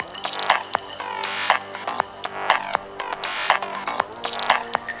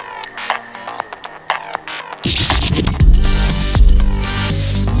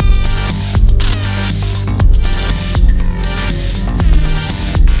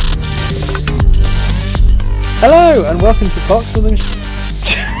Hello and welcome to Box of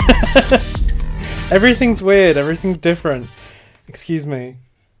Everything's weird, everything's different. Excuse me.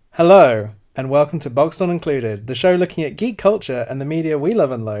 Hello and welcome to Box Not Included, the show looking at geek culture and the media we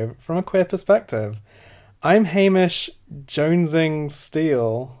love and loathe from a queer perspective. I'm Hamish Jonesing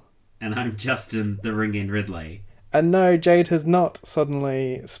Steele. And I'm Justin the Ringing Ridley. And no, Jade has not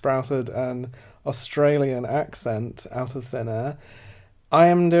suddenly sprouted an Australian accent out of thin air. I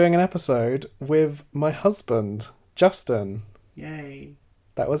am doing an episode with my husband, Justin. Yay.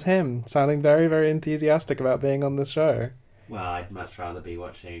 That was him, sounding very, very enthusiastic about being on this show. Well, I'd much rather be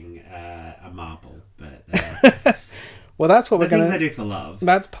watching a marble, but... well, that's what we're going to... things I do for love.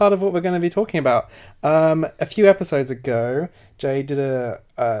 That's part of what we're going to be talking about. A few episodes ago, Jay did a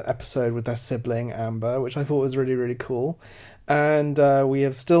episode with their sibling, Amber, which I thought was really, really cool. And we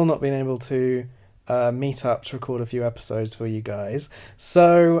have still not been able to... meet up to record a few episodes for you guys.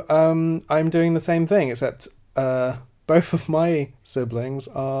 So I'm doing the same thing, except both of my siblings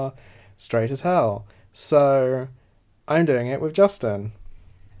are straight as hell. So I'm doing it with Justin.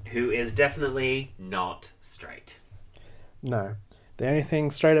 Who is definitely not straight. No. The only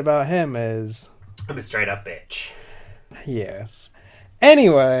thing straight about him is... I'm a straight up bitch. Yes.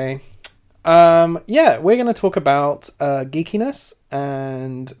 Anyway... we're going to talk about geekiness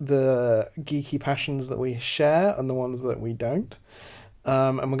and the geeky passions that we share and the ones that we don't.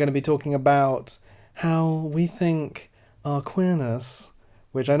 And we're going to be talking about how we think our queerness,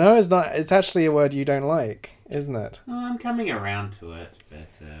 which I know it's actually a word you don't like, isn't it? Oh, I'm coming around to it, but...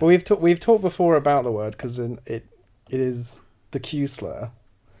 But we've talked before about the word because it is the Q slur.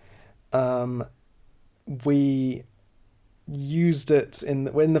 We used it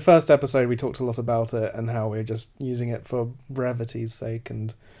in the first episode. We talked a lot about it and how we're just using it for brevity's sake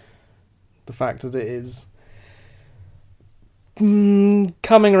and the fact that it is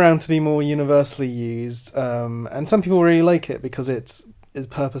coming around to be more universally used, and some people really like it because it's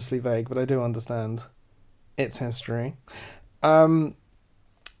purposely vague, but I do understand its history. But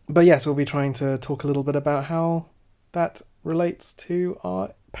yes, we'll be trying to talk a little bit about how that relates to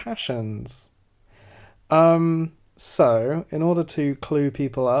our passions. So, in order to clue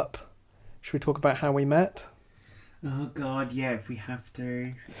people up, should we talk about how we met? Oh god, yeah, if we have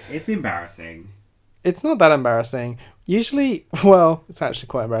to. It's embarrassing. It's not that embarrassing. Usually, well, it's actually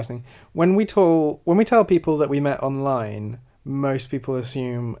quite embarrassing. When we tell people that we met online, most people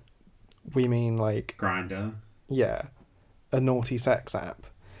assume we mean like... Grindr. Yeah, a naughty sex app.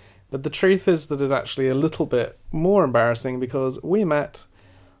 But the truth is that it's actually a little bit more embarrassing because we met...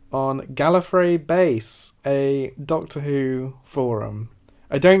 on Gallifrey Base, a Doctor Who forum.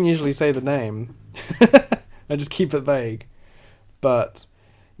 I don't usually say the name. I just keep it vague. But,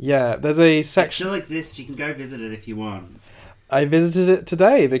 yeah, there's a section... It still exists. You can go visit it if you want. I visited it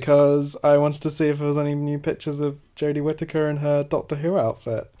today because I wanted to see if there was any new pictures of Jodie Whittaker in her Doctor Who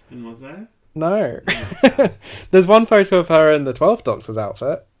outfit. And was there? No. There's one photo of her in the 12th Doctor's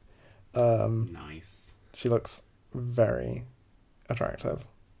outfit. Nice. She looks very attractive.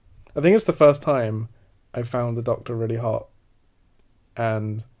 I think it's the first time I found the Doctor really hot,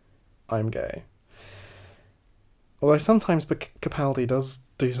 and I'm gay. Although sometimes Capaldi does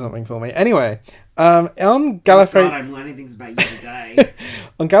do something for me. Anyway, on Gallifrey... God, I'm learning things about you today.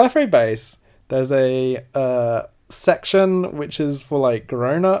 On Gallifrey Base, there's a section which is for, like,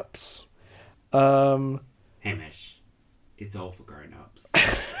 grown-ups. Hamish, it's all for grown-ups.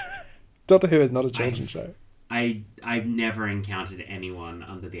 Doctor Who is not a children's show. I've never encountered anyone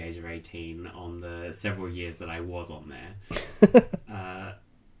under the age of 18 on the several years that I was on there.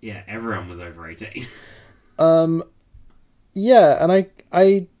 Yeah, everyone was over 18. Yeah, and I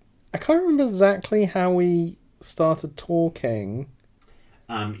can't remember exactly how we started talking.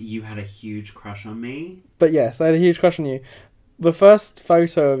 You had a huge crush on me. But yes, I had a huge crush on you. The first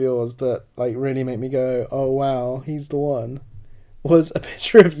photo of yours that like really made me go, oh wow, he's the one, was a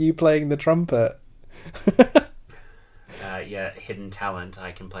picture of you playing the trumpet. Yeah, hidden talent.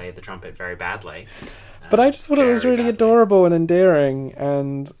 I can play the trumpet very badly. But I just thought it was really adorable and endearing,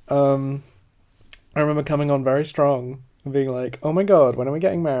 and I remember coming on very strong and being like, oh my god, when are we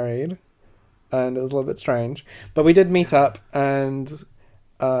getting married? And it was a little bit strange. But we did meet up, and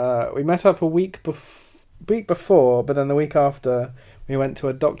we met up a week before, but then the week after we went to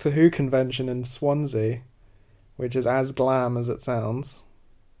a Doctor Who convention in Swansea, which is as glam as it sounds.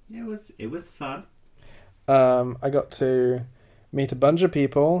 It was fun. I got to meet a bunch of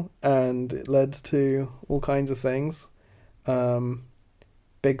people, and it led to all kinds of things. My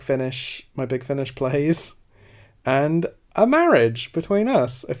Big Finish plays, and a marriage between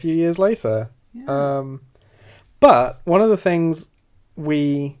us a few years later. Yeah. But one of the things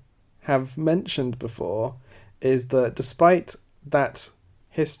we have mentioned before is that despite that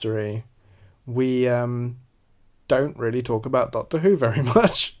history, we don't really talk about Doctor Who very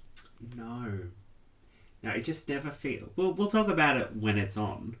much. No, it just never feels. We'll talk about it when it's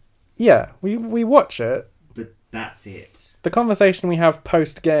on. Yeah, we watch it, but that's it. The conversation we have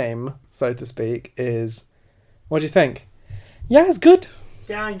post game, so to speak, is, what do you think? Yeah, it's good.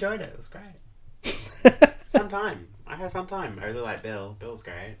 Yeah, I enjoyed it. It was great. Fun time. I had a fun time. I really like Bill. Bill's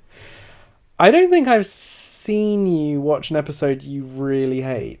great. I don't think I've seen you watch an episode you really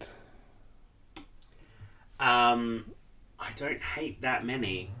hate. I don't hate that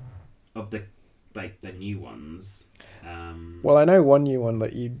many of the new ones. Well, I know one new one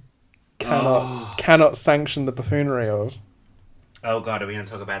that you cannot sanction the buffoonery of. Oh god, are we going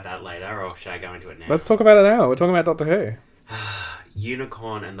to talk about that later, or should I go into it now? Let's talk about it now. We're talking about Doctor Who.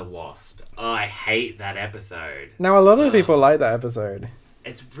 Unicorn and the Wasp. Oh, I hate that episode. Now, a lot of people like that episode.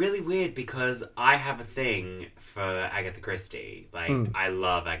 It's really weird because I have a thing for Agatha Christie. I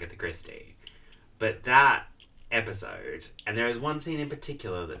love Agatha Christie. But that episode, and there is one scene in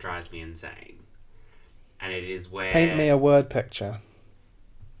particular that drives me insane. And it is where... Paint me a word picture.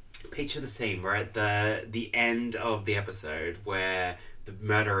 Picture the scene. We're at the end of the episode where the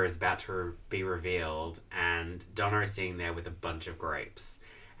murderer is about to be revealed and Donna is sitting there with a bunch of grapes.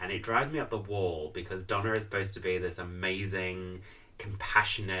 And it drives me up the wall because Donna is supposed to be this amazing,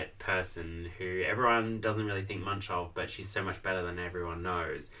 compassionate person who everyone doesn't really think much of, but she's so much better than everyone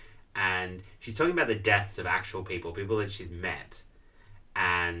knows. And she's talking about the deaths of actual people that she's met.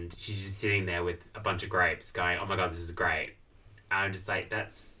 And she's just sitting there with a bunch of grapes going, oh my god, this is great. And I'm just like,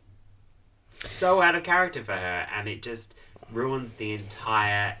 that's so out of character for her, and it just ruins the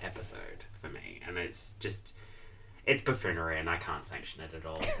entire episode for me. And it's buffoonery, and I can't sanction it at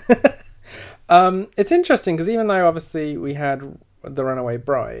all. It's interesting because even though obviously we had The Runaway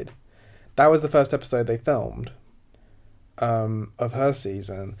Bride, that was the first episode they filmed of her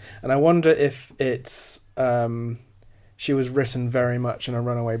season, and I wonder if it's she was written very much in a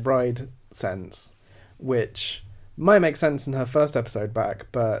Runaway Bride sense, which might make sense in her first episode back,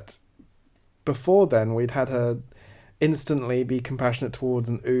 but before then we'd had her instantly be compassionate towards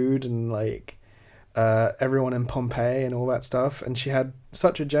an Ood and everyone in Pompeii and all that stuff, and she had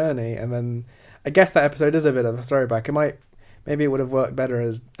such a journey. And then I guess that episode is a bit of a throwback. Maybe it would have worked better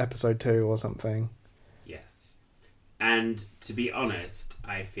as episode 2 or something. Yes, and to be honest,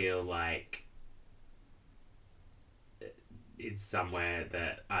 I feel like it's somewhere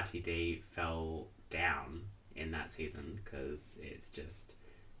that RTD fell down in that season because it's just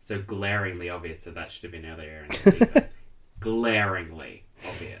so glaringly obvious that should have been earlier in the season. Glaringly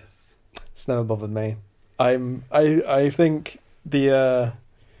obvious. It's never bothered me. I think the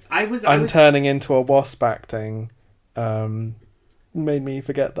I'm turning into a wasp acting made me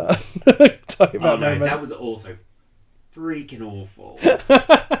forget that. Moment. That was also freaking awful.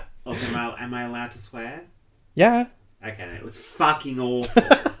 Also, am I allowed to swear? Yeah. Okay, it was fucking awful.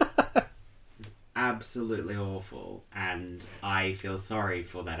 It was absolutely awful, and I feel sorry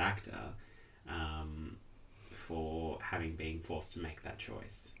for that actor for having been forced to make that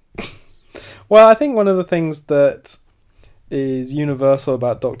choice. Well, I think one of the things that is universal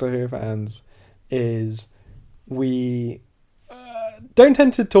about Doctor Who fans is we don't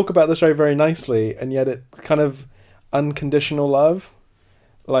tend to talk about the show very nicely, and yet it's kind of unconditional love.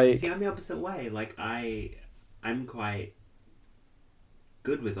 See, I'm the opposite way. I'm quite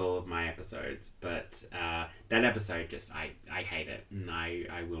good with all of my episodes, but that episode I hate it, and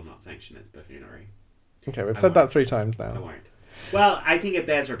I will not sanction its buffoonery. Okay, we've said that 3 times now. I won't. Well, I think it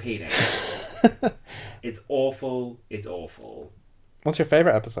bears repeating. It's awful. It's awful. What's your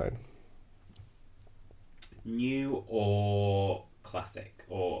favourite episode? New or classic,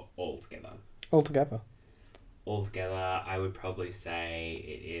 or altogether? Altogether. Altogether, I would probably say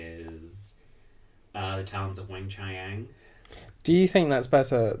it is The Talons of Weng Chiang. Do you think that's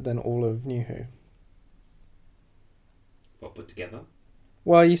better than all of New Who? What, put together?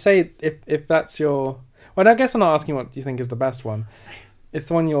 Well, you say if that's your... Well, I guess I'm not asking what you think is the best one. It's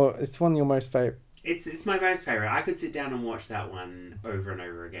the one you're most favourite. It's my most favourite. I could sit down and watch that one over and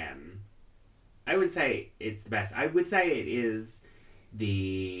over again. I would say it's the best. I would say it is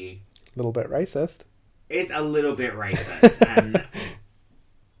the... Little bit racist. It's a little bit racist, and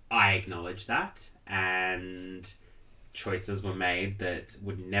I acknowledge that, and choices were made that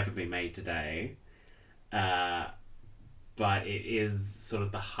would never be made today. But it is sort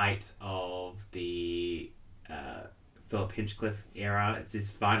of the height of the Philip Hinchcliffe era. It's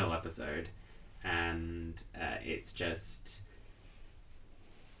his final episode, and it's just...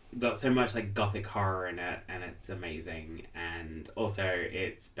 got so much like gothic horror in it, and it's amazing. And also,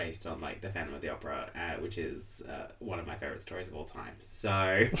 it's based on like the Phantom of the Opera, which is one of my favorite stories of all time.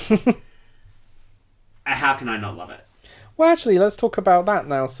 So, how can I not love it? Well, actually, let's talk about that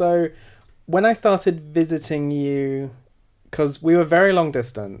now. So, when I started visiting you, because we were very long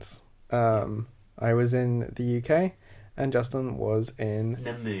distance, Yes. I was in the UK, and Justin was in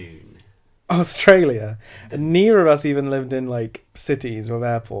The moon. Australia. And neither of us even lived in like cities with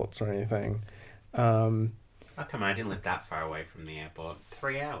airports or anything. Oh, come on, I didn't live that far away from the airport.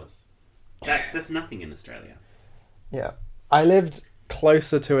 3 hours. That's nothing in Australia. Yeah. I lived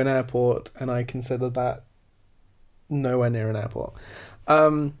closer to an airport, and I considered that nowhere near an airport.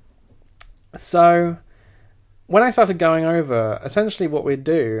 So when I started going over, essentially what we'd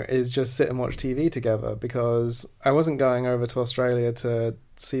do is just sit and watch TV together, because I wasn't going over to Australia to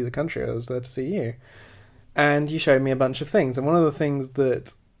see the country, I was there to see you. And you showed me a bunch of things, and one of the things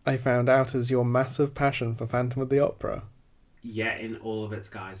that I found out is your massive passion for Phantom of the Opera, Yeah, in all of its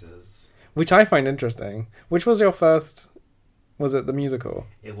guises. which I find interesting. Which was your first... Was it the musical?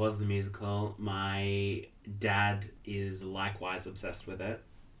 It was the musical. My dad is likewise obsessed with it.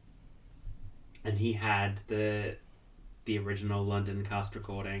 And he had the original London cast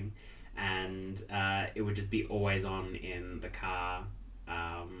recording, and it would just be always on in the car.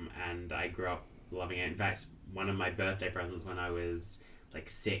 And I grew up loving it. In fact, one of my birthday presents when I was like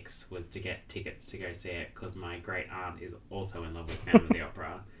 6 was to get tickets to go see it, because my great aunt is also in love with Phantom of the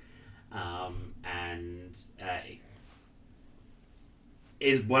Opera. And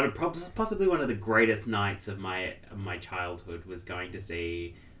is possibly one of the greatest nights of my childhood was going to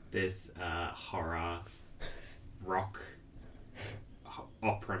see this horror rock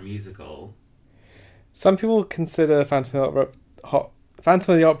opera musical. Some people consider Phantom of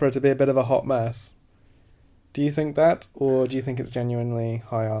the Opera to be a bit of a hot mess. Do you think that, or do you think it's genuinely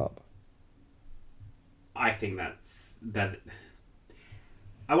high art? I think that.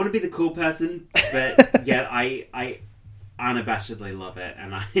 I want to be the cool person, but yeah, I unabashedly love it,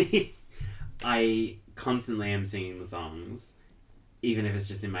 and I constantly am singing the songs, even if it's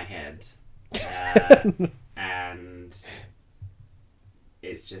just in my head, and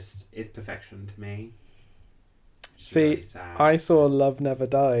it's perfection to me. See, really sad. I saw Love Never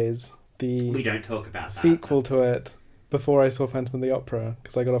Dies, We the don't talk about that. sequel to it, before I saw Phantom of the Opera,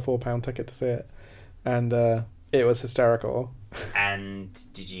 because I got a £4 ticket to see it, and it was hysterical. And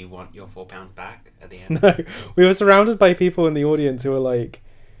did you want your £4 back at the end? No, we were surrounded by people in the audience who were like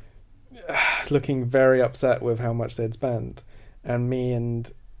looking very upset with how much they'd spent, and me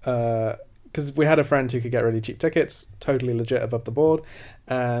and because we had a friend who could get really cheap tickets, totally legit, above the board,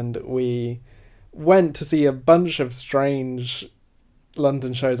 and we went to see a bunch of strange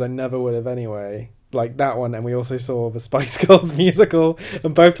London shows I never would have anyway, like that one, and we also saw the Spice Girls musical,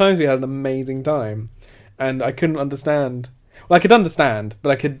 and both times we had an amazing time. And I couldn't understand. Well, I could understand,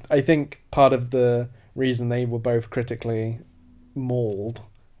 but I think part of the reason they were both critically mauled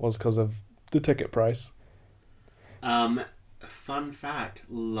was because of the ticket price. Fun fact,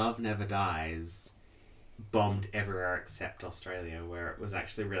 Love Never Dies bombed everywhere except Australia, where it was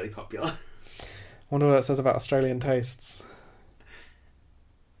actually really popular. Wonder what it says about Australian tastes.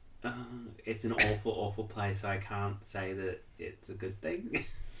 It's an awful, awful place, so I can't say that it's a good thing.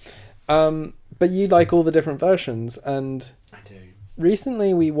 But you like all the different versions, and I do.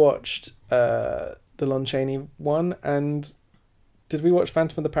 recently we watched the Lon Chaney one, and did we watch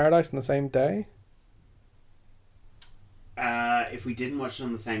Phantom of the Paradise on the same day? If we didn't watch it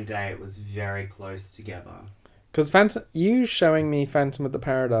on the same day, it was very close together. Because you showing me Phantom of the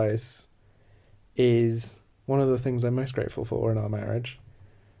Paradise is one of the things I'm most grateful for in our marriage.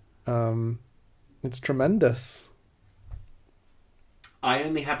 It's tremendous. I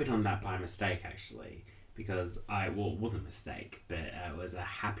only happened on that by mistake, actually, because it wasn't a mistake, but it was a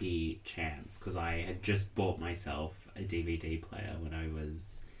happy chance, because I had just bought myself a DVD player when I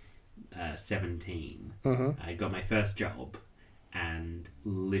was 17. Mm-hmm. I got my first job, and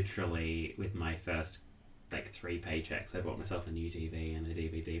literally with my first 3 paychecks, I bought myself a new TV and a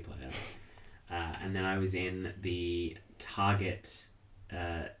DVD player. And then I was in the Target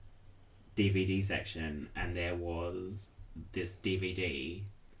DVD section, and there was this DVD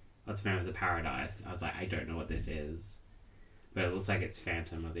of the Phantom of the Paradise. I was like, I don't know what this is, but it looks like it's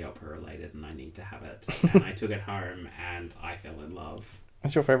Phantom of the Opera related, and I need to have it. And I took it home, and I fell in love.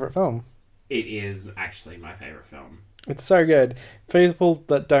 What's your favourite film? It is actually my favourite film. It's so good. For people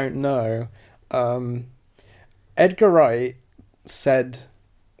that don't know, Edgar Wright said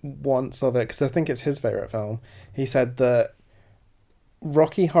once of it, because I think it's his favourite film, he said that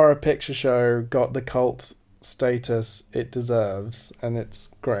Rocky Horror Picture Show got the cult status it deserves, and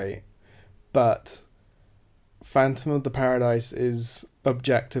it's great. But Phantom of the Paradise is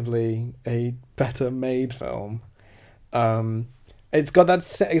objectively a better made film. It's got a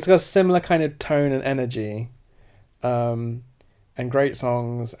similar kind of tone and energy, and great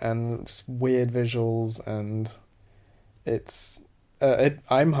songs and weird visuals, and it's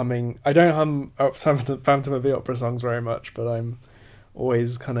I'm humming. I don't hum Phantom of the Opera songs very much, but I'm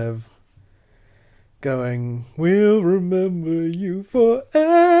always kind of going, "We'll remember you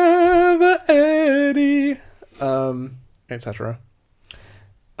forever, Eddie," etc.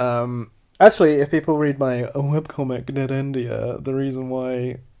 Actually, if people read my webcomic Dead India, the reason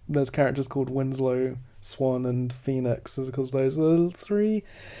why there's characters called Winslow, Swan, and Phoenix is because those are the three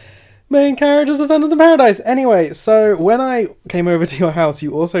main characters of Phantom of the Paradise. Anyway, so when I came over to your house,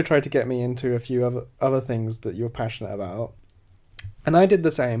 you also tried to get me into a few other things that you're passionate about. And I did the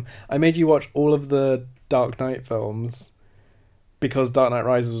same. I made you watch all of the Dark Knight films because Dark Knight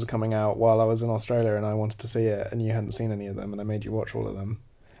Rises was coming out while I was in Australia and I wanted to see it, and you hadn't seen any of them, and I made you watch all of them.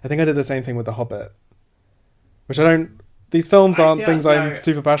 I think I did the same thing with The Hobbit, which these films aren't things I'm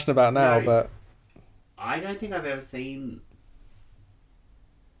super passionate about now, but... I don't think I've ever seen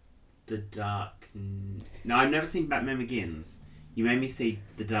The Dark... No, I've never seen Batman Begins. You made me see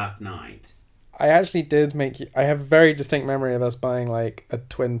The Dark Knight. I actually did make you... I have a very distinct memory of us buying, like, a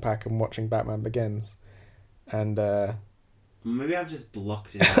twin pack and watching Batman Begins. And, maybe I've just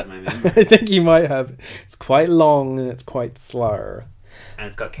blocked it out of my memory. I think you might have. It's quite long and it's quite slow. And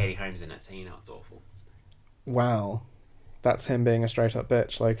it's got Katie Holmes in it, so you know it's awful. Wow. That's him being a straight-up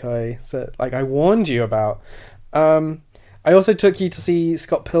bitch, like I said, like I warned you about. I also took you to see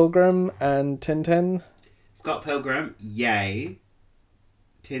Scott Pilgrim and Tintin. Scott Pilgrim, yay.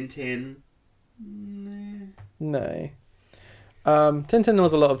 Tintin, no. Tintin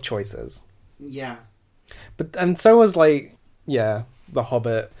was a lot of choices. Yeah. And so was, like, The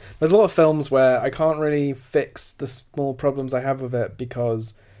Hobbit. There's a lot of films where I can't really fix the small problems I have with it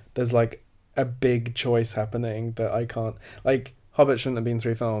because there's, like, a big choice happening that I can't... Like, Hobbit shouldn't have been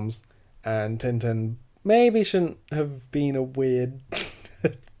 3 films, and Tintin maybe shouldn't have been a weird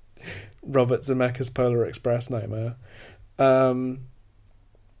Robert Zemeckis Polar Express nightmare.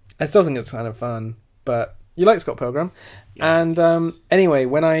 I still think it's kind of fun, but you like Scott Pilgrim. Yes, and anyway,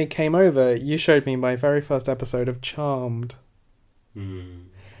 when I came over, you showed me my very first episode of Charmed.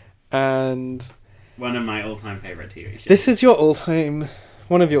 And... one of my all-time favourite TV shows. This is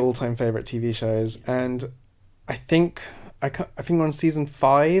one of your all-time favourite TV shows, and I think we're on season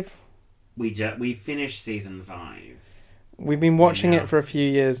 5. We finished season 5. We've been watching it for a few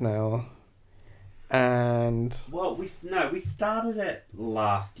years now. And... Well, we started it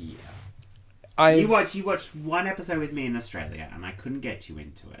last year. You watched one episode with me in Australia, and I couldn't get you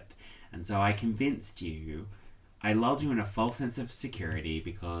into it. And so I convinced you. I lulled you in a false sense of security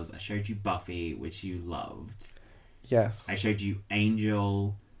because I showed you Buffy, which you loved. Yes. I showed you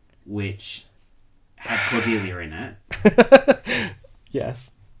Angel, which had Cordelia in it.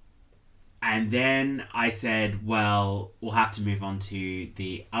 Yes. And then I said, well, we'll have to move on to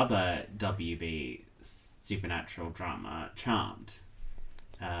the other WB supernatural drama, Charmed.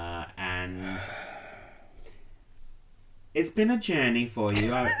 And it's been a journey for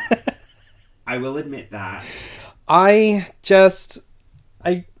you. I will admit that. I'm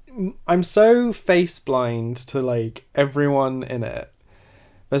so face blind to, like, everyone in it.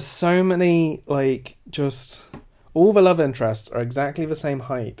 There's so many, like, just... All the love interests are exactly the same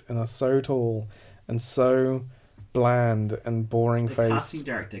height and are so tall and so bland and boring-faced. The casting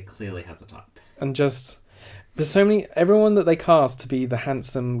director clearly has a type. And just... There's so many... Everyone that they cast to be the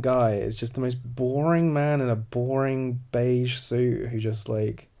handsome guy is just the most boring man in a boring beige suit who just,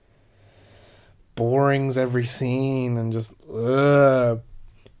 like... borings every scene and just... Ugh.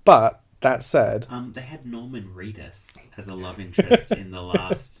 But... That said, they had Norman Reedus as a love interest in the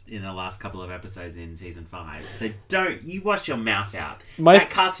last couple of episodes in season 5. So don't you wash your mouth out.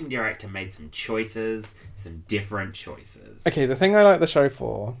 That casting director made some different choices. Okay, the thing I like the show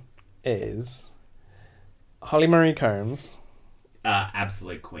for is Holly Marie Combs,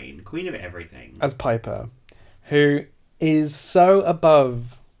 absolute queen of everything, as Piper, who is so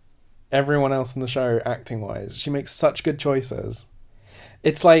above everyone else in the show acting wise. She makes such good choices.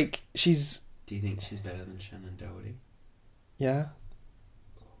 It's like she's... Do you think she's better than Shannon Doherty? Yeah.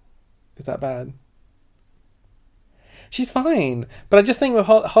 Is that bad? She's fine. But I just think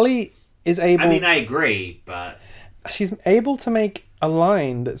Holly is able... I mean, I agree, but... She's able to make a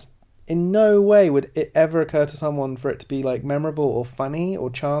line that's... In no way would it ever occur to someone for it to be, like, memorable or funny or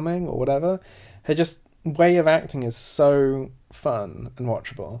charming or whatever. Her just way of acting is so fun and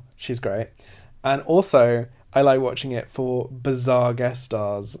watchable. She's great. And also, I like watching it for bizarre guest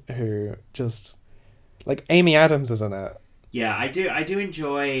stars who just... Like, Amy Adams is in it. Yeah, I do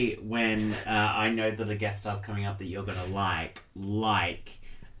enjoy when I know that a guest star's coming up that you're going to like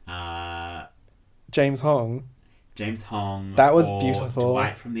James Hong. That was or beautiful.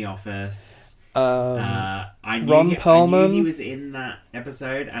 Dwight from The Office. Ron I Perlman. knew he was in that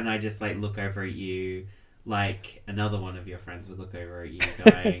episode, and I just like look over at you like another one of your friends would look over at you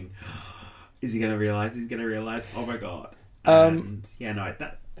going, is he going to realise? He's going to realise? Oh my god. And yeah, no,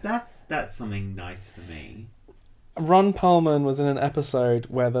 that's something nice for me. Ron Perlman was in an episode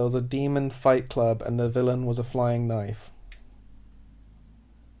where there was a demon fight club and the villain was a flying knife.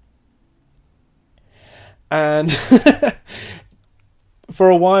 And for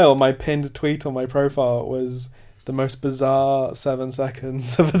a while, my pinned tweet on my profile was the most bizarre 7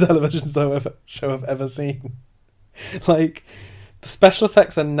 seconds of a television show I've ever seen. Like, the special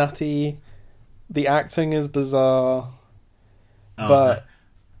effects are nutty, the acting is bizarre, but...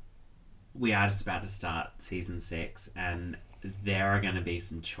 We are just about to start season 6, and there are going to be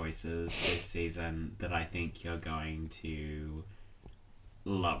some choices this season that I think you're going to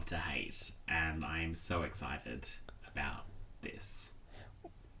love to hate, and I'm so excited about this.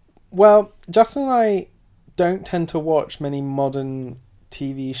 Well, Justin and I don't tend to watch many modern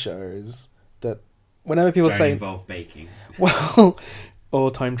TV shows that, whenever people say... involve baking. Well,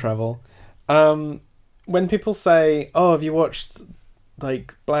 or time travel. When people say, oh, have you watched...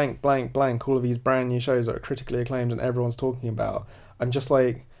 like blank, blank, blank, all of these brand new shows that are critically acclaimed and everyone's talking about, I'm just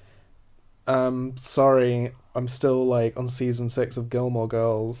like, sorry, I'm still like on season 6 of Gilmore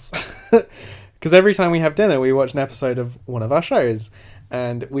Girls. Because every time we have dinner, we watch an episode of one of our shows.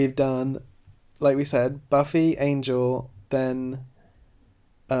 And we've done, like we said, Buffy, Angel, then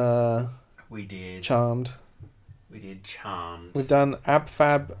we did Charmed. We've done Ab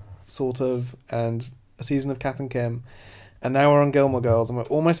Fab, sort of, and a season of Kath and Kim. And now we're on Gilmore Girls, and we're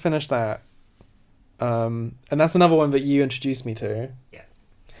almost finished that. And that's another one that you introduced me to.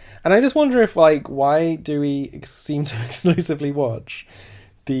 Yes. And I just wonder if, like, why do we seem to exclusively watch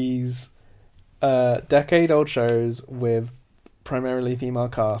these decade-old shows with primarily female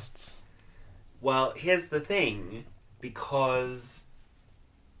casts? Well, here's the thing. Because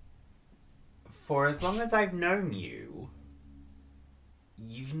for as long as I've known you,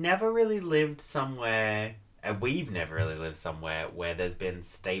 you've never really lived somewhere... And we've never really lived somewhere where there's been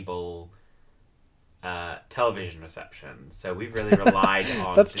stable television reception. So we've really relied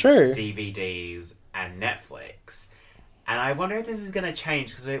on That's true. DVDs and Netflix. And I wonder if this is going to change,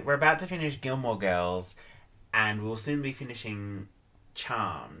 because we're about to finish Gilmore Girls and we'll soon be finishing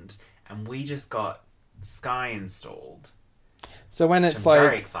Charmed. And we just got Sky installed. So when it's I'm like...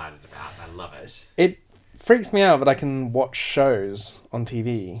 very excited about. I love it. It freaks me out that I can watch shows on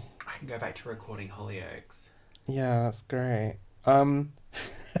TV. I can go back to recording Hollyoaks. Yeah, that's great. I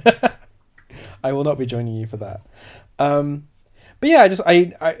will not be joining you for that. But yeah,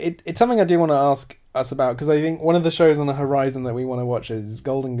 it's something I do want to ask us about, because I think one of the shows on the horizon that we want to watch is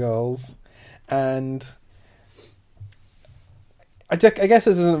Golden Girls, and I guess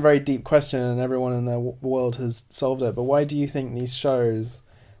this isn't a very deep question, and everyone in the world has solved it. But why do you think these shows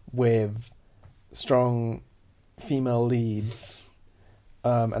with strong female leads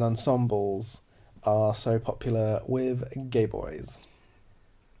and ensembles are so popular with gay boys?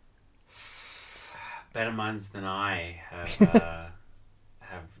 Better minds than I have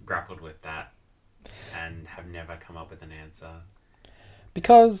have grappled with that and have never come up with an answer.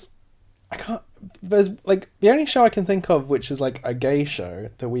 Because I can't... There's, like, the only show I can think of which is, like, a gay show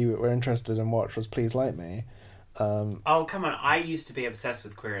that we were interested in watch was Please Like Me. Oh, come on. I used to be obsessed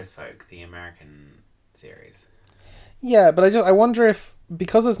with Queer as Folk, the American series. Yeah, but I wonder if,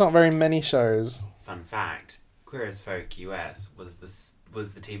 because there's not very many shows... Fun fact, Queer as Folk US was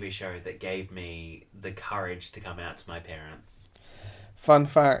the TV show that gave me the courage to come out to my parents. Fun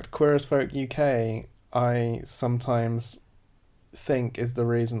fact, Queer as Folk UK, I sometimes think is the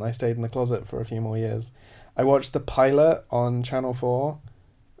reason I stayed in the closet for a few more years. I watched the pilot on Channel 4,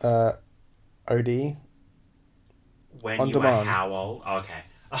 OD. When on you demand. were how old? Oh, okay.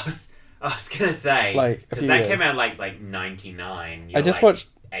 I was gonna say, like, because that came out like 99. I just watched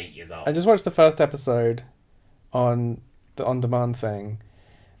 8 years old. I just watched the first episode on the on-demand thing,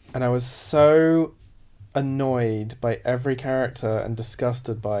 and I was so annoyed by every character and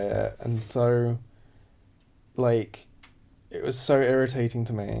disgusted by it, and so, like, it was so irritating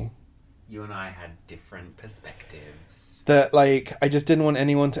to me. You and I had different perspectives. That, like, I just didn't want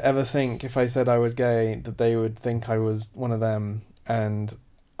anyone to ever think, if I said I was gay, that they would think I was one of them. And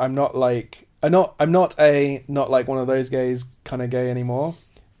I'm not like one of those gays kind of gay anymore.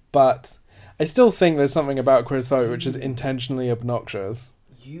 But I still think there's something about Chris Vogt which is intentionally obnoxious.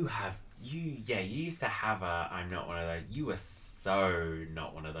 You used to have a I'm not one of those. You were so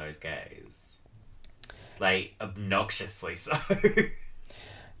not one of those gays. Like, obnoxiously so.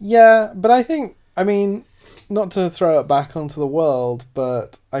 Yeah, but I mean, not to throw it back onto the world,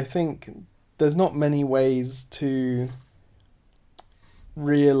 but I think there's not many ways to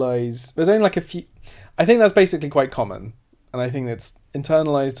realise... There's only like a few... I think that's basically quite common. And I think it's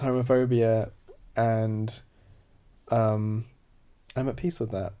internalised homophobia, and I'm at peace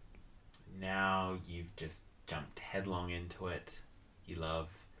with that. Now you've just jumped headlong into it. You love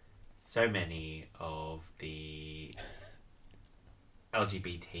so many of the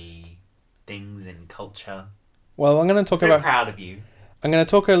LGBT things in culture. Well, I'm going to talk so about... proud of you. I'm going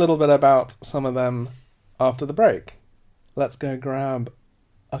to talk a little bit about some of them after the break. Let's go grab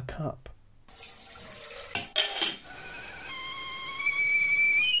a cup.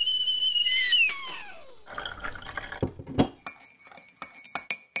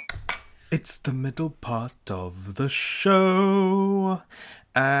 It's the middle part of the show.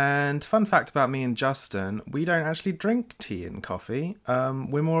 And fun fact about me and Justin, we don't actually drink tea and coffee.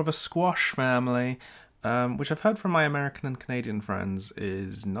 We're more of a squash family, which I've heard from my American and Canadian friends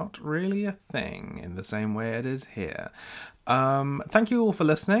is not really a thing in the same way it is here. Thank you all for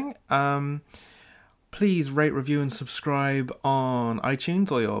listening. Please rate, review and subscribe on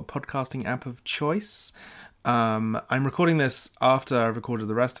iTunes or your podcasting app of choice. I'm recording this after I've recorded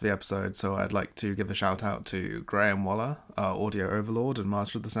the rest of the episode, so I'd like to give a shout out to Graham Waller, our audio overlord and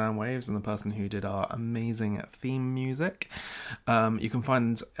master of the sound waves, and the person who did our amazing theme music. You can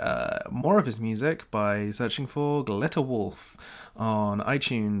find more of his music by searching for Glitter Wolf on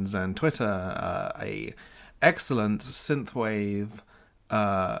iTunes and Twitter, a excellent synthwave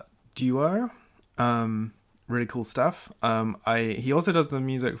duo. Really cool stuff. He also does the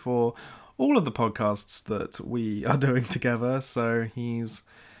music for all of the podcasts that we are doing together, so he's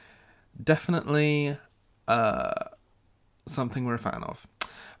definitely something we're a fan of.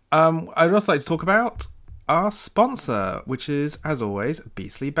 I'd also like to talk about our sponsor, which is, as always,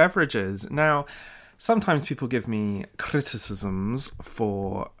 Beastly Beverages. Now, sometimes people give me criticisms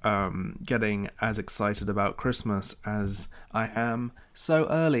for getting as excited about Christmas as I am so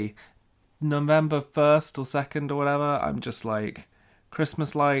early. November 1st or 2nd or whatever, I'm just like...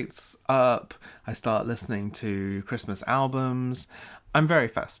 Christmas lights up, I start listening to Christmas albums. I'm very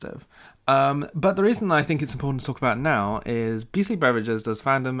festive. But the reason I think it's important to talk about now is Beastly Beverages does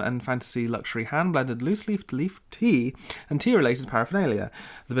fandom and fantasy luxury hand-blended loose-leaf leaf tea and tea-related paraphernalia.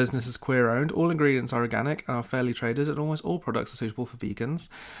 The business is queer-owned, all ingredients are organic and are fairly traded, and almost all products are suitable for vegans.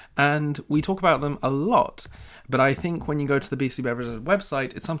 And we talk about them a lot, but I think when you go to the Beastly Beverages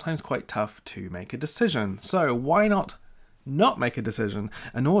website, it's sometimes quite tough to make a decision. So why not make a decision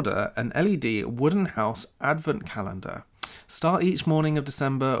and order an LED wooden house advent calendar. Start each morning of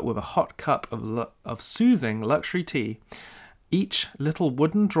December with a hot cup of soothing luxury tea. Each little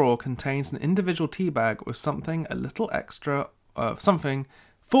wooden drawer contains an individual tea bag with something a little extra on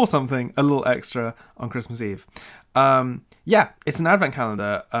Christmas Eve. It's an advent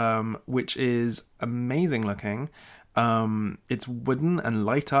calendar, which is amazing looking. It's wooden and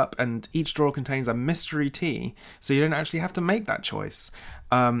light up, and each drawer contains a mystery tea, so you don't actually have to make that choice.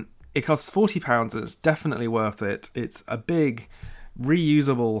 It costs £40, and it's definitely worth it. It's a big,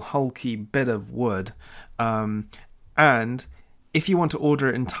 reusable, hulky bit of wood, and if you want to order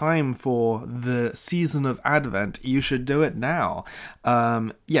it in time for the season of Advent, you should do it now.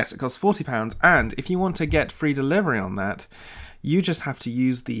 Yes, it costs £40, and if you want to get free delivery on that, you just have to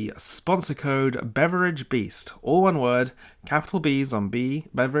use the sponsor code Beverage Beast, all one word, capital B's on B,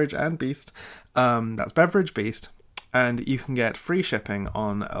 Beverage and Beast. That's Beverage Beast, and you can get free shipping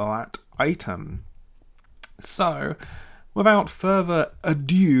on that item. So, without further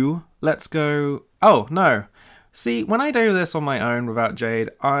ado, let's go... Oh, no. See, when I do this on my own without Jade,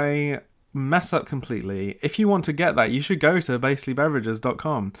 I mess up completely. If you want to get that, you should go to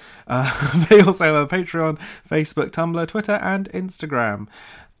baselybeverages.com. They also have a Patreon, Facebook, Tumblr, Twitter, and Instagram.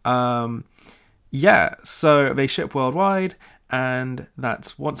 So they ship worldwide, and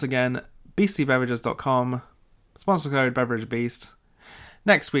that's, once again, beastlybeverages.com, sponsor code BeverageBeast.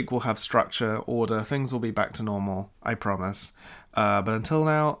 Next week we'll have structure, order, things will be back to normal, I promise. But until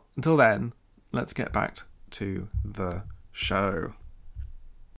then, let's get back to the show.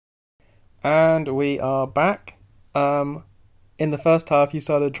 And we are back. In the first half, you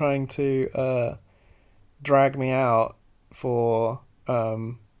started trying to drag me out for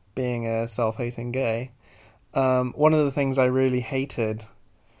being a self-hating gay. One of the things I really hated,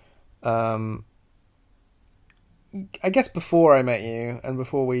 I guess before I met you and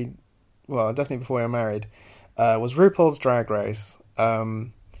before we well, definitely before we were married, was RuPaul's Drag Race.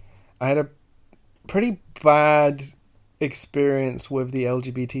 I had a pretty bad experience with the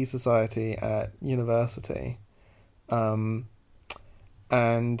LGBT society at university. And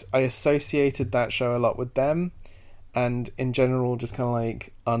I associated that show a lot with them, and in general just kind of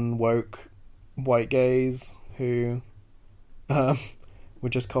like unwoke white gays who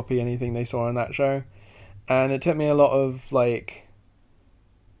would just copy anything they saw on that show. And it took me a lot of like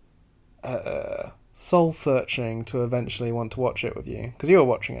soul searching to eventually want to watch it with you, because you were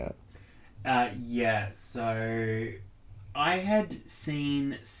watching it. Yeah, so I had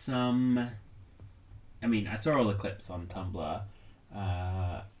seen some... I mean, I saw all the clips on Tumblr,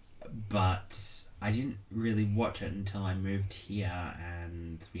 but I didn't really watch it until I moved here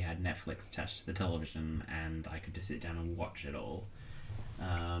and we had Netflix attached to the television and I could just sit down and watch it all.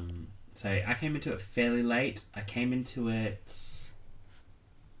 So I came into it fairly late. I came into it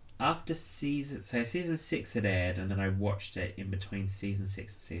after season 6 had aired, and then I watched it in between season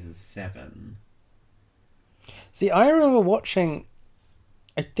 6 and season 7. See, I remember watching,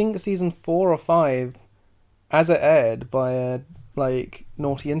 I think season 4 or 5 as it aired via like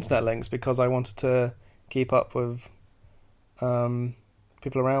naughty internet links, because I wanted to keep up with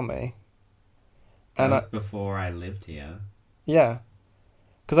people around me. And that was before I lived here. Yeah,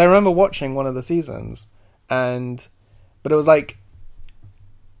 because I remember watching one of the seasons, but it was like,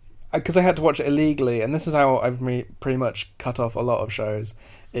 because I had to watch it illegally, and this is how I've pretty much cut off a lot of shows,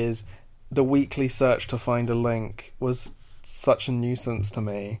 is the weekly search to find a link was such a nuisance to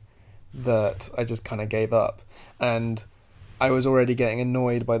me that I just kind of gave up. And I was already getting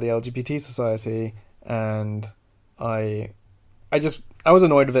annoyed by the LGBT society, and I was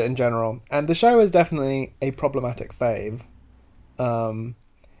annoyed with it in general. And the show is definitely a problematic fave. Kind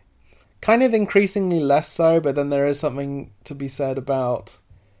of increasingly less so, but then there is something to be said about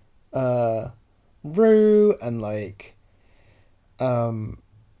Rue and like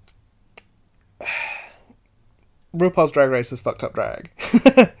RuPaul's Drag Race is fucked up drag,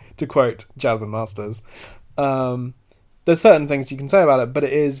 to quote Jasmine Masters. There's certain things you can say about it, but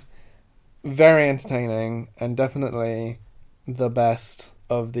it is very entertaining and definitely the best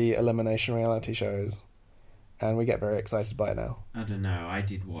of the elimination reality shows, and we get very excited by it now. I don't know, I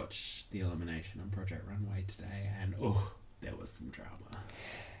did watch the elimination on Project Runway today, and there was some drama.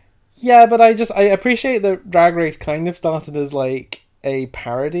 Yeah, but I appreciate that Drag Race kind of started as like a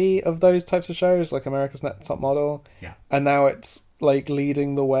parody of those types of shows, like America's Next Top Model. Yeah. And now it's like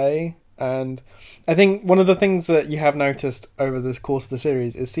leading the way. And I think one of the things that you have noticed over the course of the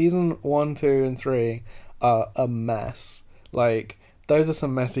series is season 1, 2, and 3 are a mess. Like, those are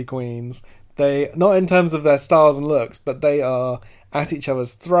some messy queens. They, not in terms of their styles and looks, but they are at each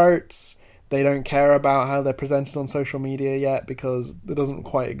other's throats. They don't care about how they're presented on social media yet, because it doesn't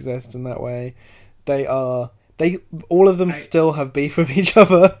quite exist in that way. All of them still have beef with each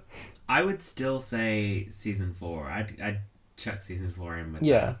other. I would still say season 4. I'd chuck season 4 in with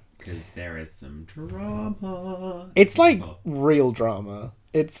that, because there is some drama. It's like real drama.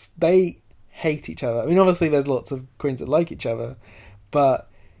 They hate each other. I mean, obviously there's lots of queens that like each other, but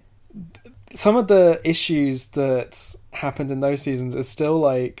some of the issues that happened in those seasons is still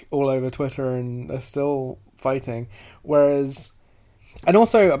like all over Twitter, and they're still fighting. Whereas, and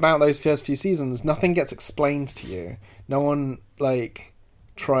also about those first few seasons, nothing gets explained to you. No one like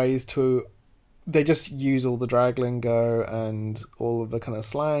tries to. They just use all the drag lingo and all of the kind of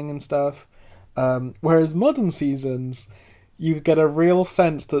slang and stuff. Whereas modern seasons, you get a real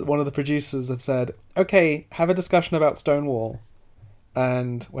sense that one of the producers have said, "Okay, have a discussion about Stonewall,"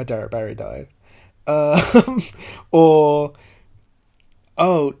 and where Derek Barry died, or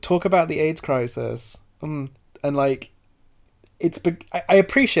talk about the AIDS crisis, and like. I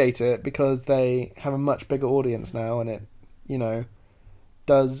appreciate it because they have a much bigger audience now, and it,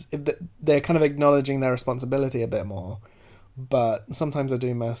 they're kind of acknowledging their responsibility a bit more. But sometimes I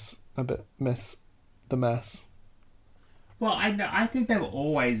do miss the mess. Well, I think they've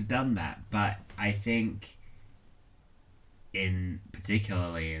always done that, but I think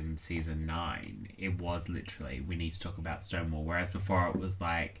particularly in season 9, it was literally, we need to talk about Stonewall, whereas before it was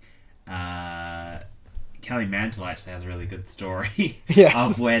like, Kelly Mantle actually has a really good story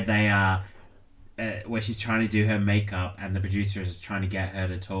of where they are, where she's trying to do her makeup, and the producer is trying to get her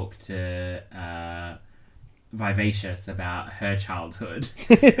to talk to Vivacious about her childhood.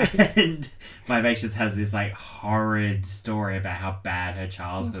 And Vivacious has this like horrid story about how bad her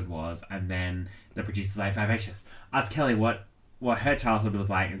childhood was, and then the producer's like, Vivacious, ask Kelly what her childhood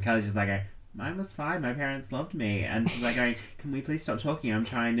was like, and Kelly's just like, mine was fine, my parents loved me. And she's like going, can we please stop talking? I'm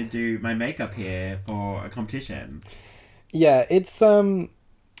trying to do my makeup here for a competition. Yeah, it's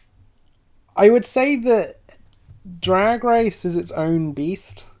I would say that Drag Race is its own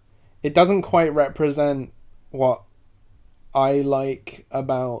beast. It doesn't quite represent what I like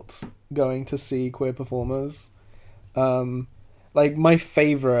about going to see queer performers. Like, my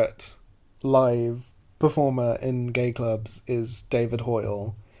favourite live performer in gay clubs is David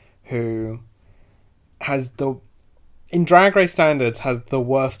Hoyle, who has in Drag Race standards, has the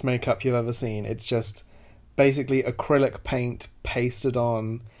worst makeup you've ever seen. It's just basically acrylic paint pasted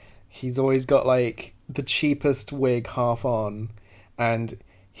on. He's always got, like, the cheapest wig half on, and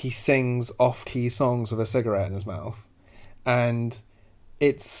he sings off-key songs with a cigarette in his mouth. And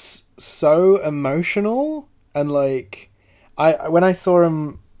it's so emotional, and, like, when I saw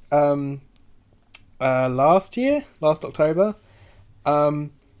him last October,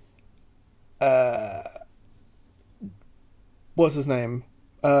 what's his name?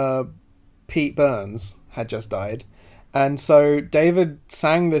 Pete Burns had just died. And so David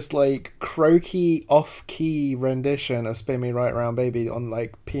sang this, like, croaky, off-key rendition of Spin Me Right Round Baby on,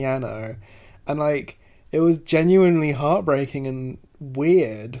 like, piano. And, like, it was genuinely heartbreaking and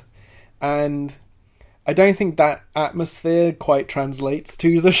weird. And I don't think that atmosphere quite translates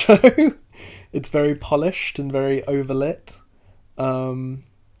to the show. It's very polished and very overlit. But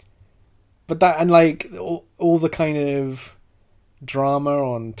that, and, like, all the kind of drama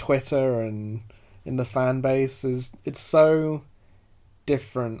on Twitter and in the fan base it's so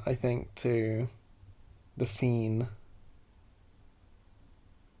different, I think, to the scene.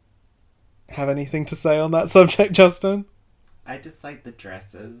 Have anything to say on that subject, Justin? I just like the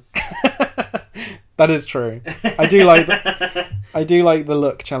dresses. That is true. I do like the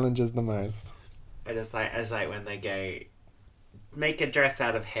look challenges the most. I just like when they go, make a dress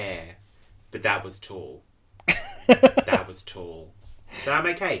out of hair, but that was tall. That was tall. But I'm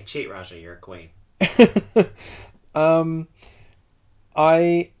okay. Cheat, Raja, you're a queen. I've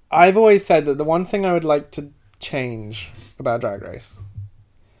always said that the one thing I would like to change about Drag Race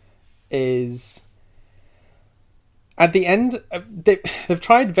is at the end they've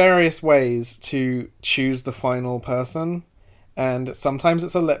tried various ways to choose the final person, and sometimes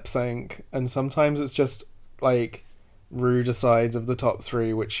it's a lip sync and sometimes it's just, like, Rue decides of the top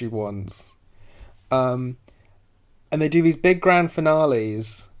 3 which she wants. And they do these big grand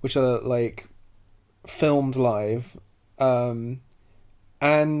finales which are, like, filmed live, and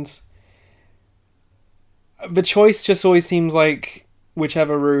the choice just always seems like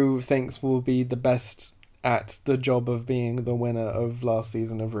whichever Rue thinks will be the best at the job of being the winner of last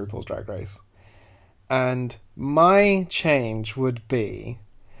season of RuPaul's Drag Race. And my change would be,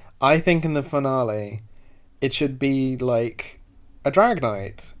 I think in the finale it should be like a drag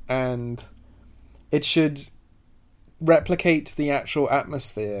night, and it should replicate the actual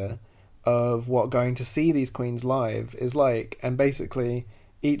atmosphere of what going to see these queens live is like. And basically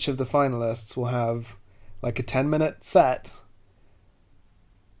each of the finalists will have, like, a 10-minute set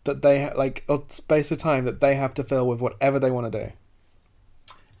that they like a space of time that they have to fill with whatever they want to do.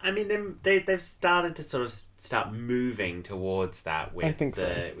 I mean, they've started to sort of start moving towards that with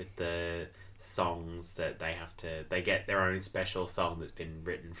with the songs that they get their own special song that's been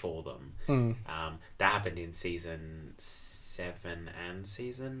written for them. That happened in season 7 and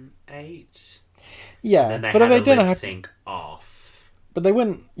season 8. Yeah, and then but they didn't lip sync off. But they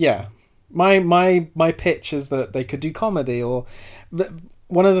wouldn't. Yeah, my pitch is that they could do comedy, or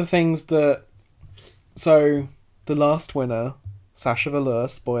one of the things that. So the last winner, Sasha Velour,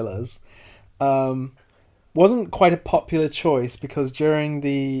 spoilers, wasn't quite a popular choice because during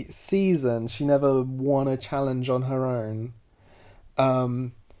the season she never won a challenge on her own.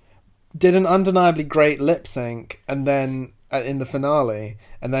 Did an undeniably great lip sync, and then in the finale,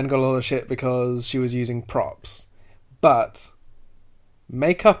 and then got a lot of shit because she was using props. But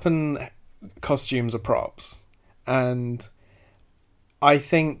makeup and costumes are props, and I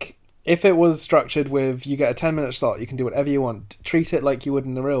think if it was structured with you get a 10-minute slot, you can do whatever you want, treat it like you would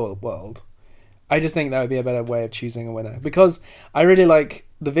in the real world, I just think that would be a better way of choosing a winner. Because I really like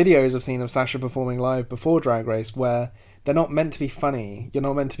the videos I've seen of Sasha performing live before Drag Race, where they're not meant to be funny. You're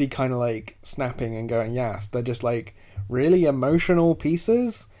not meant to be kind of like snapping and going yes. They're just like really emotional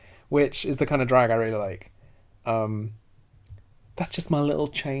pieces, which is the kind of drag I really like. That's just my little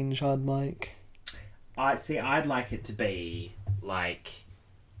change I'd like. I'd like it to be like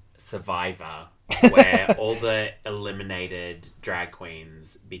Survivor, where all the eliminated drag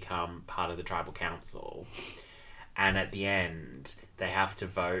queens become part of the tribal council, and at the end they have to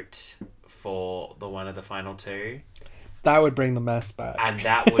vote for the one of the final 2. That would bring the mess back, and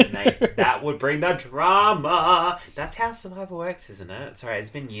that would bring the drama. That's how Survivor works, isn't it? Sorry, it's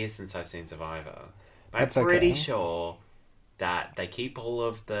been years since I've seen Survivor, but I'm pretty sure that they keep all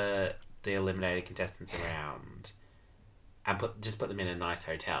of the the eliminated contestants around and put them in a nice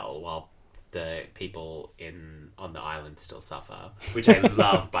hotel while the people on the island still suffer, which I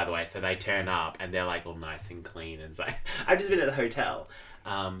love, by the way. So they turn up and they're like all nice and clean, and it's like, I've just been at the hotel.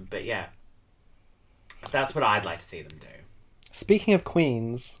 But yeah, that's what I'd like to see them do. Speaking of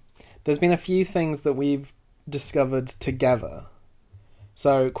queens, there's been a few things that we've discovered together.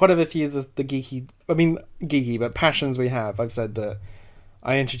 So quite a few of the geeky, but passions we have. I've said that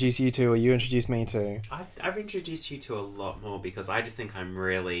I introduce you to, or you introduce me to. I've introduced you to a lot more because I just think I'm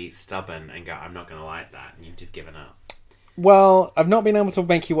really stubborn and go, I'm not going to like that, and you've just given up. Well, I've not been able to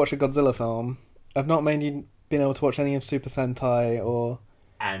make you watch a Godzilla film. I've not made you been able to watch any of Super Sentai or...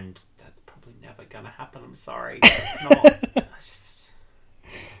 And that's probably never going to happen, I'm sorry. It's not...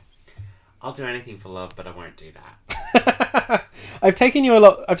 I'll do anything for love, but I won't do that. I've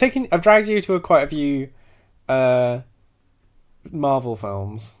dragged you to quite a few Marvel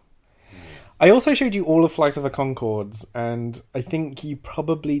films. Yes. I also showed you all of Flight of the Conchords, and I think you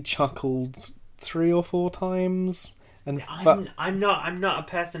probably chuckled 3 or 4 times. And See, I'm not a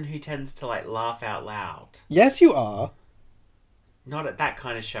person who tends to like laugh out loud. Yes, you are. Not at that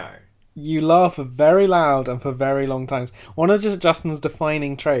kind of show. You laugh very loud and for very long times. One of Justin's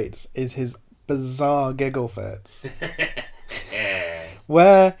defining traits is his bizarre giggle fits. Yeah.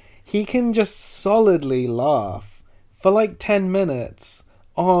 Where he can just solidly laugh for like 10 minutes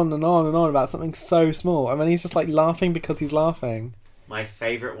on and on and on about something so small. I mean, he's just like laughing because he's laughing. My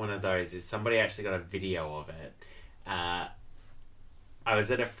favourite one of those is somebody actually got a video of it. I was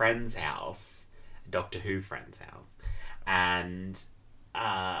at a friend's house, a Doctor Who friend's house, and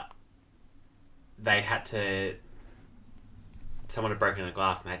someone had broken a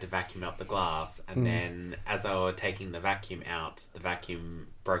glass and they had to vacuum up the glass, and then as they were taking the vacuum out, the vacuum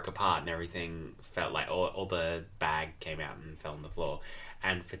broke apart and everything felt like all the bag came out and fell on the floor,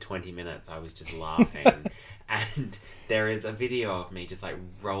 and for 20 minutes I was just laughing. And there is a video of me just like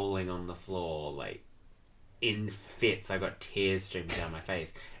rolling on the floor like in fits. I got tears streaming down my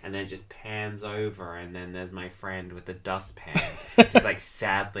face, and then it just pans over, and then there's my friend with the dustpan just like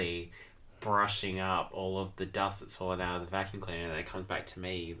sadly brushing up all of the dust that's fallen out of the vacuum cleaner, and then it comes back to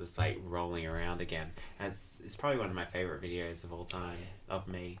me just like rolling around again. And it's probably one of my favourite videos of all time of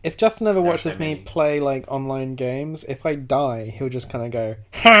me. If Justin ever watches me play like online games, if I die, he'll just kind of go,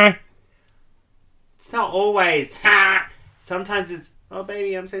 ha! It's not always ha! Sometimes it's, oh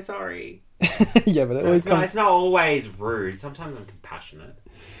baby, I'm so sorry. Yeah, but it's not always rude. Sometimes I'm compassionate.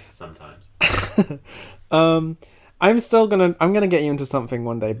 Sometimes. I'm gonna get you into something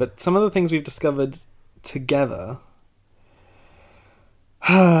one day, but some of the things we've discovered together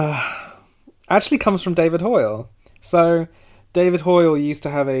actually comes from David Hoyle. So David Hoyle used to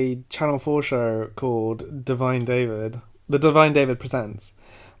have a Channel 4 show called Divine David. The Divine David Presents.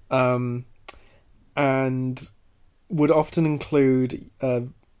 And would often include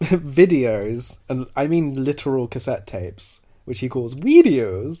videos, and I mean literal cassette tapes, which he calls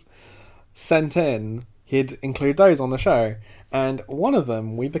videos, sent in. He'd include those on the show, and one of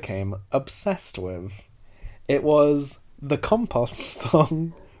them we became obsessed with. It was the Compost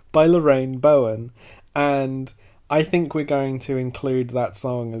song by Lorraine Bowen, and I think we're going to include that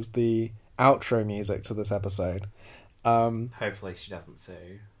song as the outro music to this episode. Hopefully she doesn't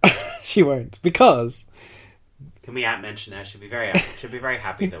sue. She won't, because... Can we mention her? She'll be very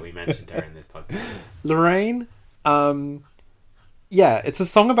happy that we mentioned her in this podcast. Lorraine, yeah, it's a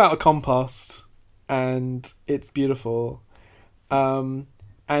song about a compost, and it's beautiful. And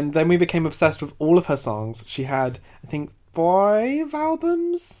then we became obsessed with all of her songs. She had, I think, 5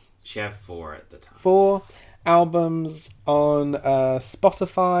 albums? She had 4 at the time. 4 albums on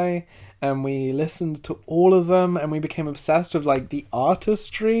Spotify, and we listened to all of them, and we became obsessed with like the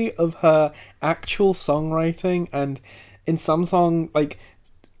artistry of her actual songwriting. And in some song,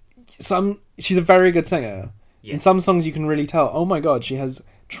 she's a very good singer. Yes. In some songs you can really tell, oh my god, she has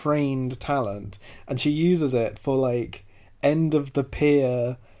trained talent, and she uses it for like end of the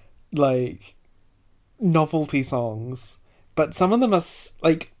pier like novelty songs. But some of them are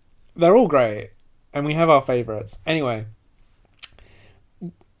like, they're all great, and we have our favourites. Anyway,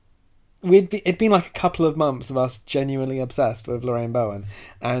 it'd been like a couple of months of us genuinely obsessed with Lorraine Bowen,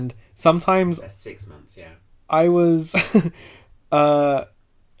 and sometimes 6 months, yeah. I was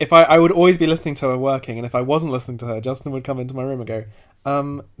if I would always be listening to her working, and if I wasn't listening to her, Justin would come into my room and go,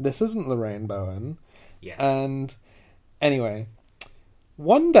 this isn't Lorraine Bowen. Yes. And anyway,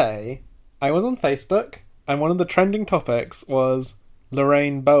 one day I was on Facebook, and one of the trending topics was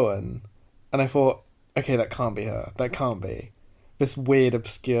Lorraine Bowen, and I thought, okay, that can't be her. That can't be this weird,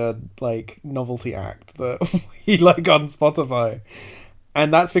 obscure, like, novelty act that we like on Spotify.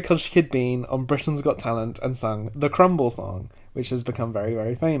 And that's because she had been on Britain's Got Talent and sung the Crumble song, which has become very,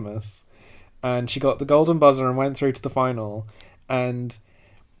 very famous. And she got the golden buzzer and went through to the final. And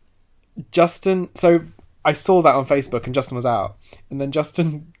Justin... So I saw that on Facebook and Justin was out. And then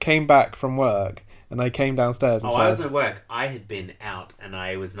Justin came back from work and I came downstairs and said... I was at work. I had been out and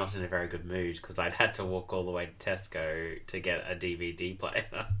I was not in a very good mood because I'd had to walk all the way to Tesco to get a DVD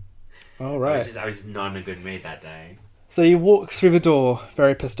player. Oh, right. I was just not in a good mood that day. So you walked through the door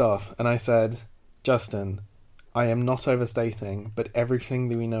very pissed off and I said, Justin, I am not overstating, but everything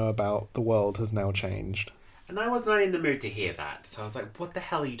that we know about the world has now changed. And I was not in the mood to hear that. So I was like, what the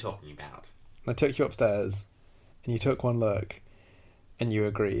hell are you talking about? I took you upstairs and you took one look and you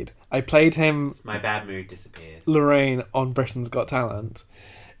agreed. I played him... My bad mood disappeared. Lorraine on Britain's Got Talent.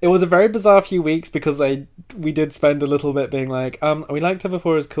 It was a very bizarre few weeks because we did spend a little bit being like, we liked her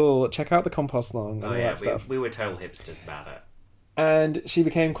before it was cool, check out the Compost song and all that stuff. We were total hipsters about it. And she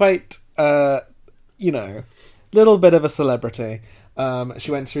became quite, little bit of a celebrity.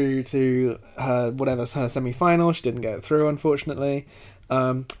 She went through to her semi-final. She didn't get through, unfortunately.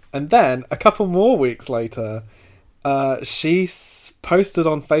 And then, a couple more weeks later, she posted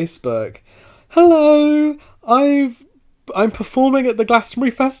on Facebook, "Hello, I'm performing at the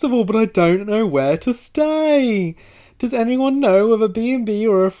Glastonbury Festival, but I don't know where to stay. Does anyone know of a B&B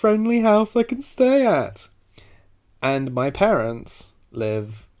or a friendly house I can stay at?" And my parents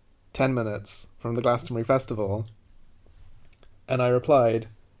live 10 minutes from the Glastonbury Festival. And I replied,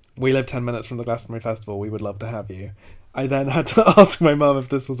 "We live 10 minutes from the Glastonbury Festival. We would love to have you." I then had to ask my mum if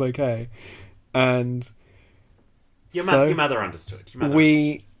this was okay. And your mother understood.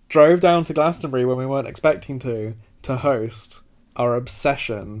 We drove down to Glastonbury when we weren't expecting to host our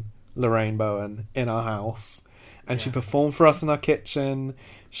obsession, Lorraine Bowen, in our house. And she performed for us in our kitchen.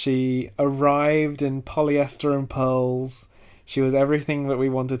 She arrived in polyester and pearls. She was everything that we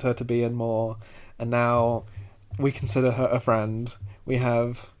wanted her to be and more. And now we consider her a friend. We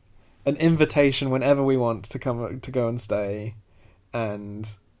have an invitation whenever we want to go and stay.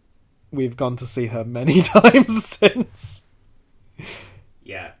 And we've gone to see her many times since.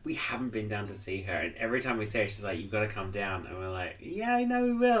 Yeah, we haven't been down to see her, and every time we see her, she's like, "You've got to come down," and we're like, "Yeah, I know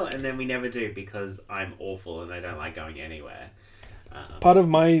we will," and then we never do because I'm awful and I don't like going anywhere. Part of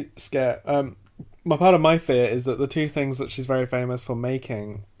my part of my fear is that the two things that she's very famous for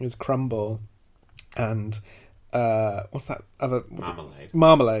making is crumble and what's that other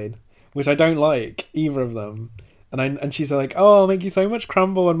marmalade, which I don't like either of them. And she's like, "Oh, I'll make you so much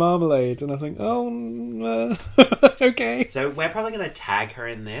crumble and marmalade." And I think, "Oh, okay." So we're probably going to tag her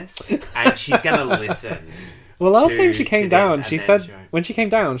in this, and she's going to listen. Well, last time she came down, she said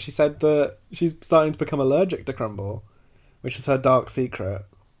that she's starting to become allergic to crumble, which is her dark secret.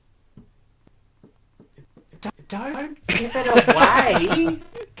 Don't give it away.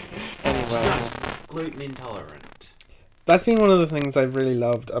 She's not gluten intolerant. That's been one of the things I've really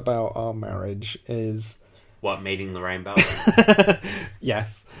loved about our marriage is... What, meeting Lorraine Bowen?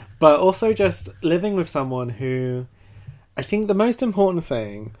 Yes. But also just living with someone who... I think the most important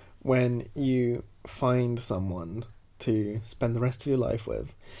thing when you find someone to spend the rest of your life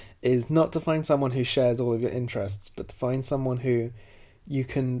with is not to find someone who shares all of your interests, but to find someone who you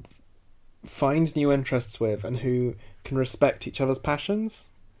can find new interests with and who can respect each other's passions.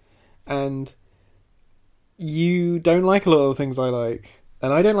 And you don't like a lot of the things I like.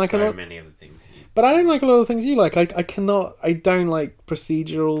 And I don't like a lot... many of the things you... But I don't like a lot of the things you like. I don't like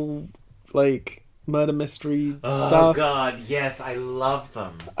procedural, like, murder mystery stuff. Oh, God, yes, I love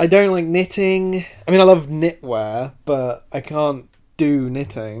them. I don't like knitting. I mean, I love knitwear, but I can't do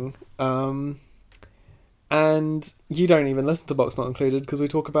knitting. And you don't even listen to Box Not Included because we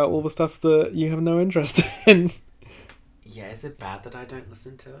talk about all the stuff that you have no interest in. Yeah, is it bad that I don't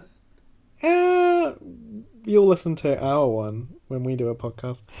listen to it? You'll listen to our one when we do a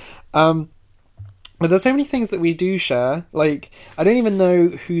podcast. But there's so many things that we do share. Like, I don't even know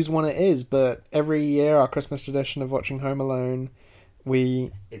whose one it is, but every year our Christmas tradition of watching Home Alone,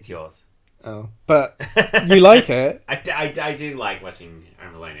 It's yours. Oh. But you like it. I do like watching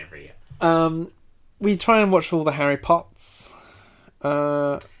Home Alone every year. We try and watch all the Harry Potters.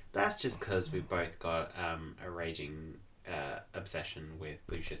 That's just because we both got a raging obsession with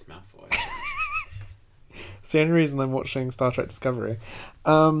Lucius Malfoy. It's the only reason I'm watching Star Trek Discovery.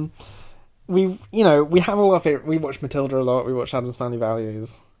 We have all our favorite. We watch Matilda a lot. We watch Addams Family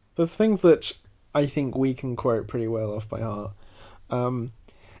Values. There's things that I think we can quote pretty well off by heart.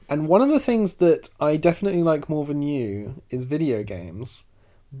 And one of the things that I definitely like more than you is video games.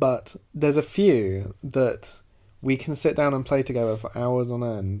 But there's a few that we can sit down and play together for hours on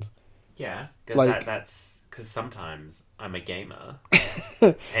end Yeah, cause Like- that's because sometimes I'm a gamer.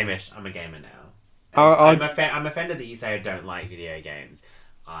 Hamish, I'm a gamer now. I- I'm offended that you say I don't like video games.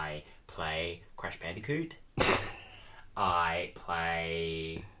 I play Crash Bandicoot. I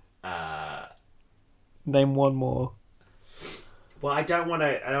play. Name one more. Well, I don't want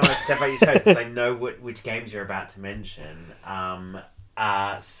to step on your toes because I know which games you're about to mention.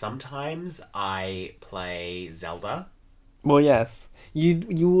 Sometimes I play Zelda. Well, yes,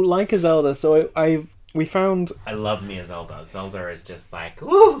 you like a Zelda, so we found. I love me a Zelda. Zelda is just like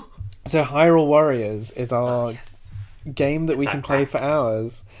woo. So Hyrule Warriors is our Yes. game that we It's can a play for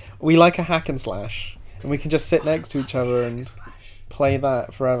hours. We like a hack and slash, and we can just sit next to each other and play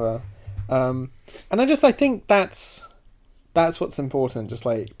that forever. And I think that's what's important. Just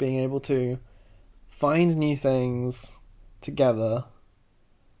like being able to find new things together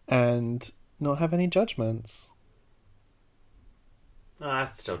and not have any judgments. Oh, I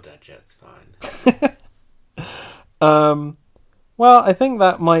still judge it. It's fine. Well, I think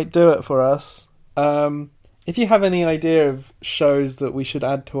that might do it for us. If you have any idea of shows that we should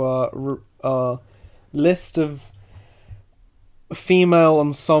add to our list of female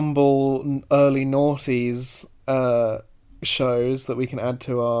ensemble early noughties shows that we can add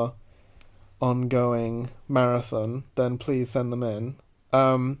to our ongoing marathon, then please send them in.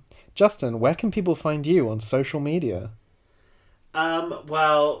 Justin, where can people find you on social media?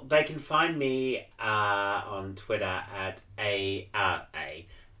 Well, they can find me on Twitter at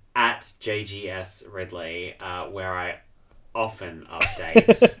JGS Ridley, where I often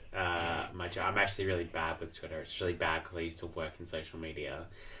update my job. I'm actually really bad with Twitter. It's really bad because I used to work in social media,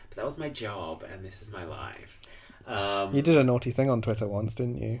 but that was my job, and this is my life. You did a naughty thing on Twitter once,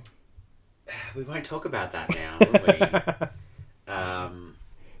 didn't you? We won't talk about that now, will we?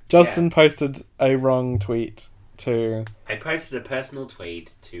 Justin posted a wrong tweet to... I posted a personal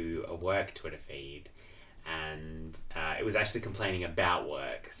tweet to a work Twitter feed, and it was actually complaining about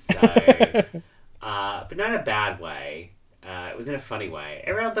work. So, but not in a bad way. It was in a funny way.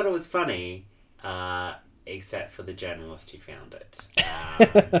 Everyone thought it was funny, except for the journalist who found it.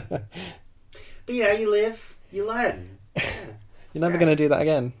 But you live, you learn. Yeah, You're never going to do that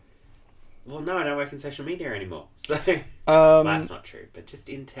again. Well, no, I don't work in social media anymore. So that's not true, but just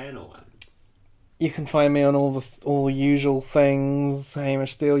internal ones. You can find me on all the usual things.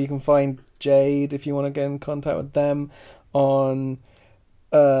 Hamish Steele. You can find Jade if you want to get in contact with them on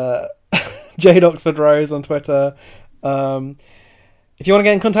Jade Oxford Rose on Twitter. If you want to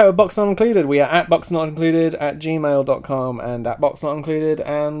get in contact with Box Not Included, we are at boxnotIncluded at gmail.com and at Box Not Included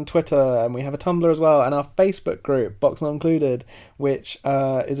and Twitter. And we have a Tumblr as well, and our Facebook group, Box Not Included, which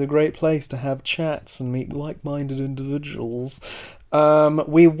is a great place to have chats and meet like-minded individuals.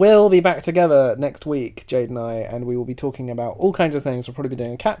 We will be back together next week, Jade and I, and we will be talking about all kinds of things. We'll probably be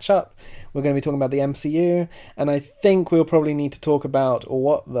doing a catch-up. We're going to be talking about the MCU, and I think we'll probably need to talk about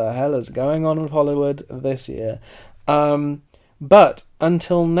what the hell is going on in Hollywood this year. But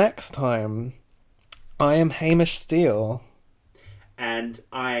until next time, I am Hamish Steele. And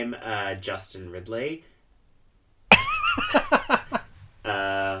I'm Justin Ridley.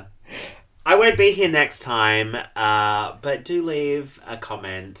 I won't be here next time, but do leave a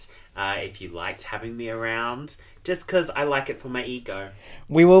comment if you liked having me around, just because I like it for my ego.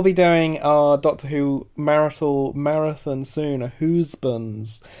 We will be doing our Doctor Who marital marathon soon, a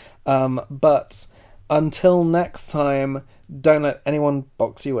Who's-Buns. But until next time, don't let anyone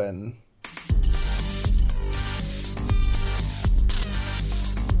box you in.